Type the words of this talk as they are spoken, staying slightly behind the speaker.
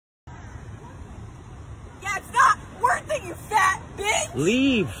doing, you fat bitch?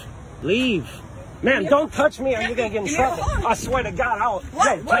 Leave. Man, don't touch me or you're gonna get in trouble. I swear to God, I'll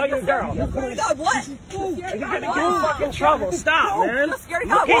tell your girl. What? You're gonna get in fucking trouble. Stop, man.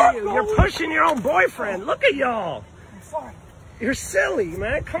 Look at you. You're pushing your own boyfriend. Look at y'all. I'm sorry. You're silly,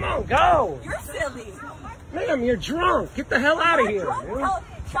 man. Come on, go. You're silly. Ma'am, you're drunk. Get the hell out of here.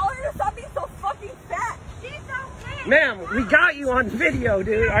 Tell her to stop being so fucking fat. She's so fat. Ma'am, we got you on video,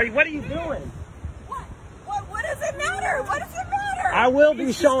 dude. What are you doing? What does it matter? What does it matter? I will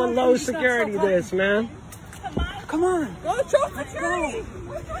be showing low security this, man. Come on. Go to security.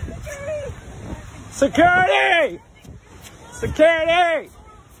 Security! Security!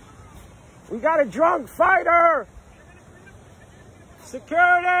 We got a drunk fighter!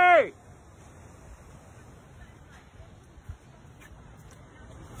 Security!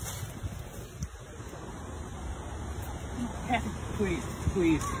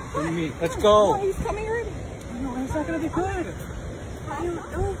 Please, for me. Let's go. Oh, he's coming already. No, it's not gonna be good.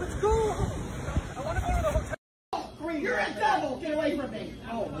 No, let's go. I want to go to the hotel. You're a devil! Get away from me!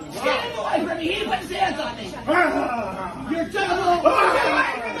 Get away from me! He put his hands on me! You're a devil! Get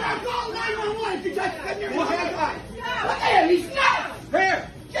away from me! I'm calling 911 if you touch him! Your hands on! Look at him! He's nuts! Here!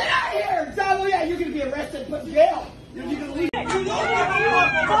 Get out of here! Devil! Yeah, you're gonna be arrested and put in jail! You're gonna leave. Fuck you!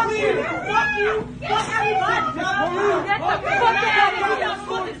 Fuck you! Fuck you! Fuck everybody!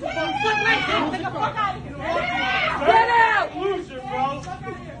 Get the fuck out of here! Fuck out of here! Get out! Loser, bro!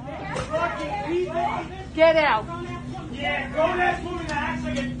 Get out. Yeah, grown-ass woman that acts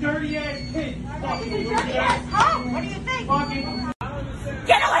like a dirty-ass kid. Dirty-ass hoe? What do you think?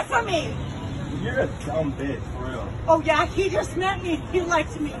 Get away from me! You're a dumb bitch, for real. Oh yeah, he just met me. He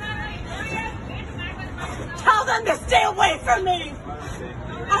liked me. Tell them to stay away from me.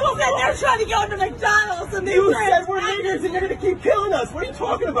 I was in there trying to go to McDonald's and they You said we're niggers and you're gonna keep killing us. What are you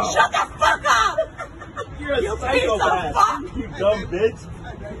talking about? Shut the fuck up! You're a You piece of psychopath. fuck! You dumb bitch.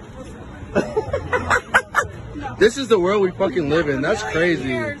 This is the world we fucking live in. That's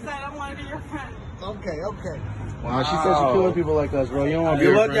crazy. I don't want to be your friend. Okay. Wow, she said she's killing people like us, bro. You don't want to be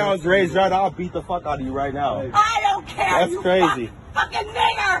You her look friend. I was raised right, I'll beat the fuck out of you right now. I don't care. That's you crazy. Fucking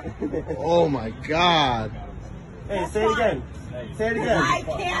nigger. Oh my God. Hey, say it again. Say it again. I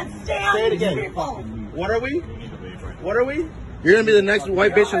can't stand Say it these again. people. What are we? What are we? You're gonna be the next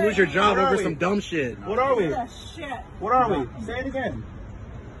white bitch to lose your job Where are over we? some dumb shit. What are we? Shit. What are we? Say it again.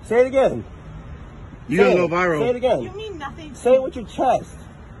 Say it again. You Say gonna it. go viral. Say it again. You mean nothing. Say it with your chest.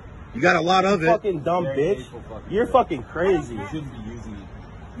 You got a lot of it. Fucking dumb bitch. You're fucking crazy. You shouldn't be using it.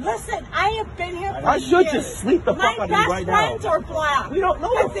 Listen, I have been here for I should years. just sleep the fuck out of you right now. My best friends are black. We don't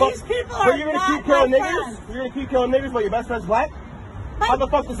know But the fuck. these people But are you're gonna not keep killing my niggas? friends. You're gonna keep killing niggas, but your best friend's black? How the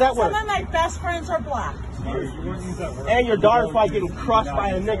fuck does that work? Some of my best friends are black. And your daughter's probably getting crushed by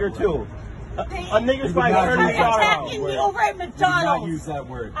a nigger too. A nigger's probably They turning started your daughter out. attacking me over at Do not McDonald's. use that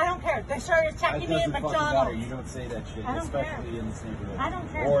word. I don't care. They started That attacking me at doesn't fucking matter. You McDonald's. don't say that shit, I don't care. especially in this neighborhood. I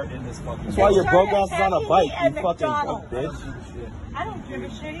don't care. Or in this fucking That's why your started broke ass is on a attacking bike, me you at fucking McDonald's. bitch. I don't give a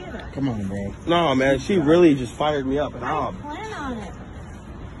shit either. Come on, bro. No, man, she really just fired me up and I out. plan on it.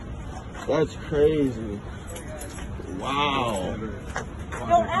 That's crazy. Wow.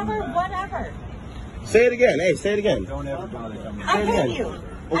 Don't ever, whatever. Say it again. Hey, say it again. Don't ever bother coming. I it hate again. you.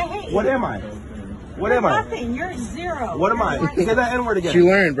 I hate you. What am I? What You're am I? nothing. You're zero. What am You're I? nothing. Say that N-word again. She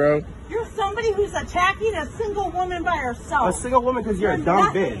learned, bro. You're somebody who's attacking a single woman by herself. A single woman because you're a You're dumb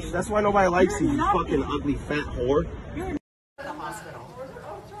nothing. bitch. That's why nobody likes You're you, you nothing. fucking ugly fat whore.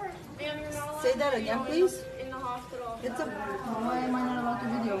 Say that again, please. In the hospital. It's a. Why am I not allowed to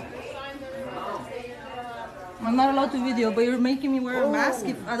video? I'm not allowed to video, but you're making me wear a mask.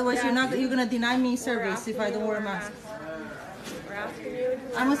 If otherwise, you're gonna deny me service if I don't wear a mask.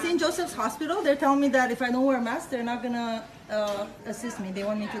 I'm at St. Joseph's Hospital. They're telling me that if I don't wear a mask, they're not gonna assist me. They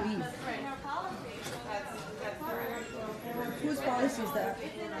want me to leave. Whose policy is that?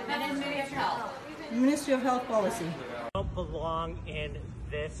 Ministry of Health. Ministry of Health policy. Don't belong in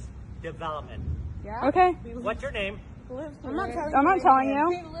this development. Yeah. Okay. What's your name? I'm not telling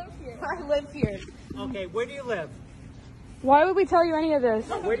you. I live here. Okay, where do you live? Why would we tell you any of this?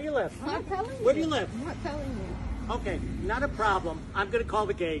 Where do you live? I'm not telling you. Where do you live? I'm not telling you. Okay, not a problem. I'm going to call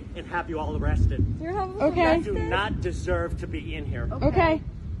the gate and have you all arrested. Okay. You do not deserve to be in here. Okay.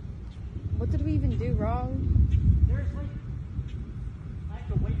 What did we even do wrong? Seriously? I have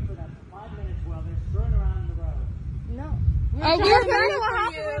to wait for that for 5 minutes while they're screwing around the road. No. We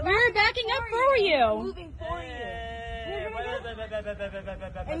were backing up for you. Moving for you.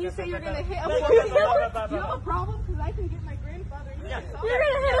 And you say you're gonna hit us with a car? Do you have a problem? Because I can get my grandfather. Yeah. You're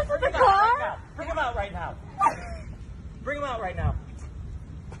gonna hit us with a car? Bring him out right now. Bring him out right now.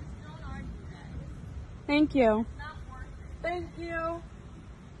 Thank you. Thank you.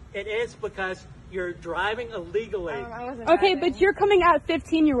 It is because you're driving illegally. Okay, but you're coming at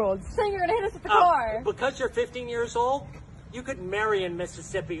 15-year-olds. So you're gonna hit us with the car. Because you're 15 years old, you could marry in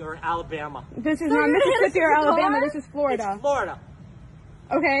Mississippi or Alabama. This is not Mississippi or Alabama. This is Florida. It's Florida.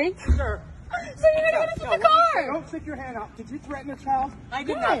 Okay. Sure. So you're gonna hit us with the car. Don't stick your hand out. Did you threaten a child? I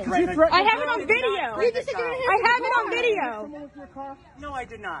did not threaten it. I have it on video. You just said you're gonna hit I have it on video. No, I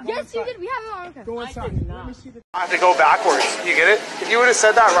did not. Yes, you did. We have it on. Okay. Go inside. Let me see the. I have to go backwards. You get it? If you would have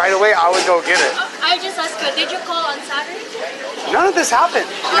said that right away, I would go get it. I just asked you, did you call on Saturday? None of this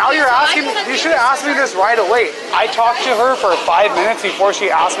happened. Now you're asking me. You should have asked me this right away. I talked to her for 5 minutes before she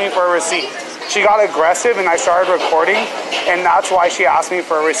asked me for a receipt. She got aggressive and I started recording, and that's why she asked me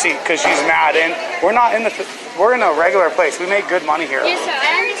for a receipt, because she's mad. And we're not in the. We're in a regular place. We make good money here. Yes, sir.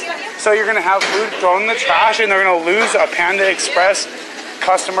 I understand. So you're gonna have food thrown in the trash, and they're gonna lose a Panda Express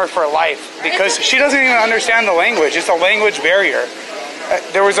customer for life because she doesn't even understand the language. It's a language barrier.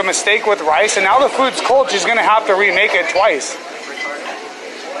 There was a mistake with rice, and now the food's cold. She's gonna have to remake it twice.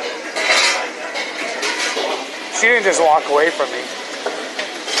 She didn't just walk away from me.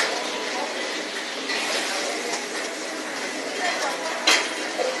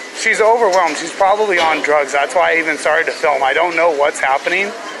 She's overwhelmed. She's probably on drugs. That's why I even started to film. I don't know what's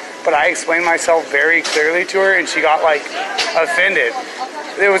happening, but I explained myself very clearly to her, and she got like offended.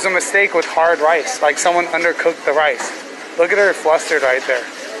 There was a mistake with hard rice, like someone undercooked the rice. Look at her flustered right there.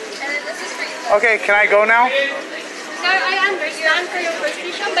 Okay, can I go now? Sir, I understand for your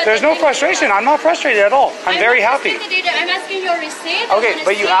frustration, but There's no frustration. I'm not frustrated at all. I'm very happy. I'm asking your receipt. Okay,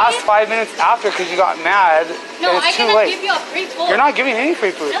 but you asked 5 minutes after because you got mad. No, and I it's too cannot late. give you a free food. You're not giving any free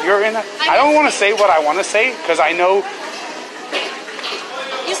food. No, You're in a, I don't want to say what I want to say because I know.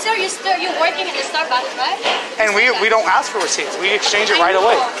 You're working in the Starbucks, right? And we don't ask for receipts. We exchange it right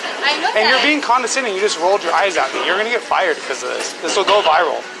away. I know And that. you're being condescending. You just rolled your eyes at me. You're going to get fired because of this. This will go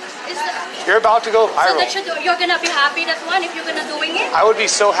viral. You're about to go viral. So that you're gonna be happy that one if you're gonna doing it? I would be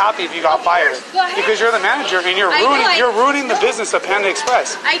so happy if you got fired. Go ahead. Because you're the manager and you're ruining the business of Panda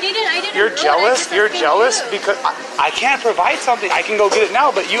Express. I didn't. You're jealous. You're jealous because I can't provide something. I can go get it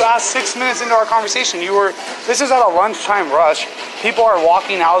now, but you asked 6 minutes into our conversation. This is at a lunchtime rush. People are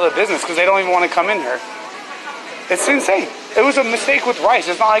walking out of the business because they don't even want to come in here. It's insane. It was a mistake with rice.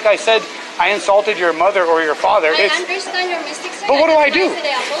 It's not like I said I insulted your mother or your father. I understand your mistakes. But what do I do?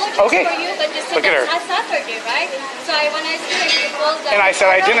 I apologize Okay. for you, but you said Look at her. that's Saturday, right? So I want to ask you called that. And I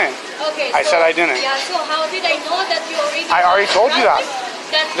said I didn't. Okay. I said I didn't. Yeah. So how did I know that you already? I already told you that.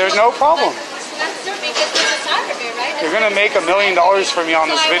 There's no problem. It's not true because it's a Saturday, right? You're gonna make $1 million for me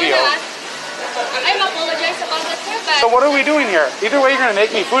on this video. I apologize about that, sir. But So what are we doing here? Either way, you're gonna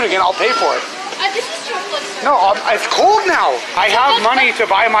make me food again. I'll pay for it. this is your food, sir. No, it's cold now. I have money to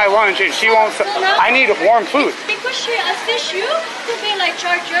buy my lunch, and she won't. I need warm food. Because she asked you to be like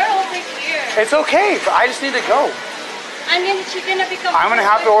charger over here. It's okay, but I just need to go. And then she's gonna become. I'm gonna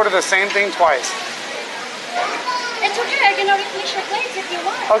have to order the same thing twice. It's okay. I'm gonna replace your plates if you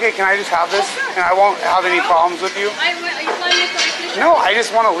want. Okay, can I just have this? And I won't have any problems with you? You want me to replace your No, I just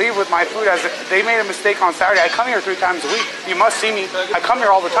want to leave with my food. As they made a mistake on Saturday. I come here 3 times a week. You must see me. I come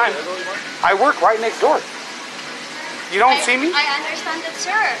here all the time. I work right next door. You don't see me? I understand that,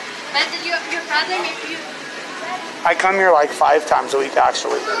 sir. But your problem if you... I come here like 5 times a week,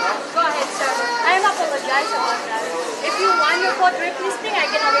 actually. Go ahead, sir. I apologize about that. If you want your food replacing, I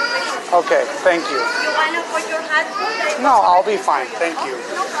can replace it. Okay, thank you. You want to put your hot food? No, I'll be fine. Thank you.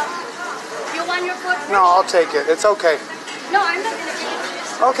 No problem. You want your food? No, I'll take it. It's okay. No, I'm not going to give it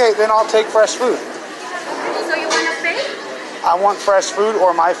to you. Okay, then I'll take fresh food. So you want to pay? I want fresh food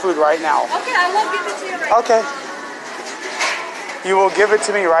or my food right now. Okay, I will give it to you right now. Okay. You will give it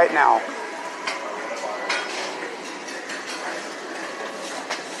to me right now.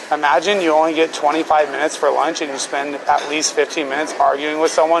 Imagine you only get 25 minutes for lunch and you spend at least 15 minutes arguing with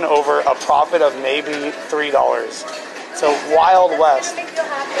someone over a profit of maybe $3. It's a wild west.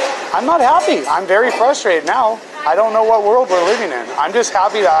 I'm not happy. I'm very frustrated now. I don't know what world we're living in. I'm just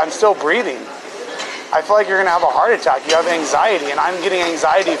happy that I'm still breathing. I feel like you're going to have a heart attack. You have anxiety, and I'm getting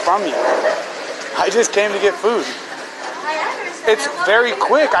anxiety from you. I just came to get food. It's very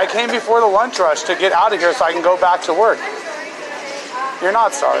quick. I came before the lunch rush to get out of here so I can go back to work. You're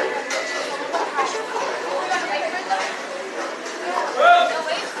not sorry.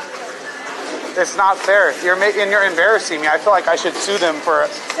 It's not fair. You're embarrassing me. I feel like I should sue them for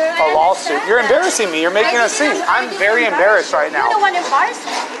a lawsuit. You're embarrassing me. You're making a scene. I'm very embarrassed right now. You're the one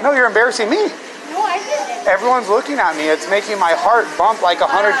embarrassing me. No, you're embarrassing me. No, I didn't. Everyone's looking at me. It's making my heart bump like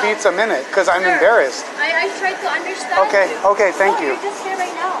 100 beats a minute because I'm embarrassed. I tried to understand Okay, you. okay, thank you. You're just here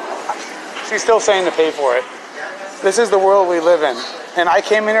right now. She's still saying to pay for it. This is the world we live in. And I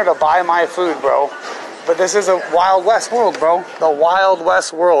came in here to buy my food, bro. But this is a Wild West world, bro. The Wild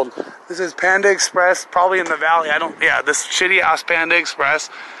West world. This is Panda Express, probably in the valley. This shitty ass Panda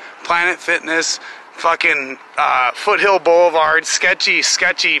Express, Planet Fitness, fucking Foothill Boulevard, sketchy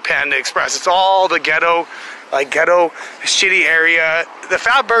Panda Express. It's all the ghetto shitty area. The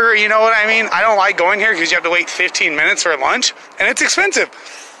Fat Burger, you know what I mean? I don't like going here because you have to wait 15 minutes for lunch, and it's expensive.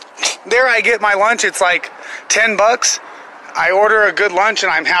 There I get my lunch, it's like 10 bucks. I order a good lunch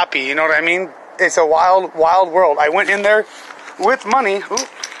and I'm happy, you know what I mean? It's a wild world. I went in there with money. Ooh.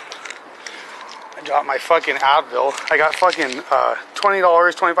 I dropped my fucking Advil. I got fucking $20,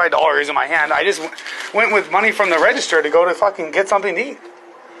 $25 in my hand. I just went with money from the register to go to fucking get something to eat.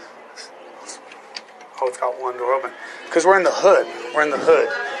 Oh, it's got one door open. Because we're in the hood. We're in the hood.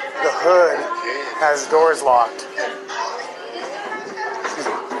 The hood has doors locked.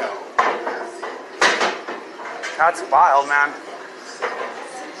 That's wild, man.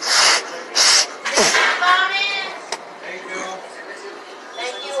 Thank you.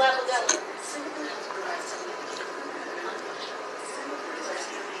 Thank you. Have a good one.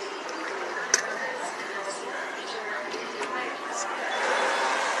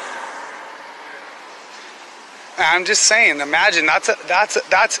 I'm just saying, imagine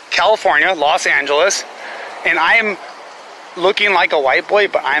that's California, Los Angeles, and I'm looking like a white boy,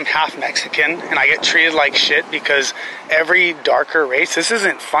 but I'm half Mexican, and I get treated like shit because every darker race, this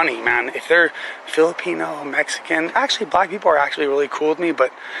isn't funny, man. If they're Filipino, Mexican, actually black people are actually really cool with me,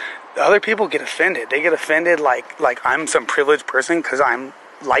 but other people get offended. They get offended like I'm some privileged person because I'm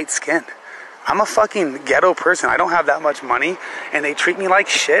light skinned. I'm a fucking ghetto person. I don't have that much money, and they treat me like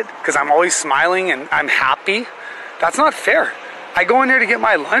shit because I'm always smiling and I'm happy. That's not fair. I go in here to get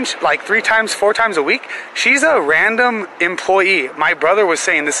my lunch like 3 times, 4 times a week. She's a random employee. My brother was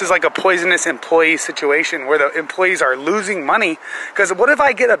saying this is like a poisonous employee situation where the employees are losing money. Because what if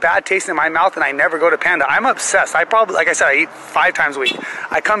I get a bad taste in my mouth and I never go to Panda? I'm obsessed. I probably, like I said, I eat 5 times a week.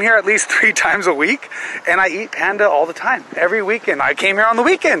 I come here at least 3 times a week, and I eat Panda all the time. Every weekend. I came here on the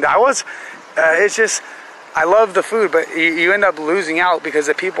weekend. It's just, I love the food, but you end up losing out because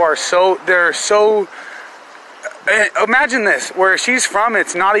the people are they're so... Imagine this, where she's from,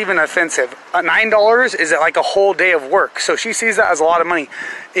 it's not even offensive. $9 is like a whole day of work, so she sees that as a lot of money.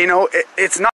 You know, it's not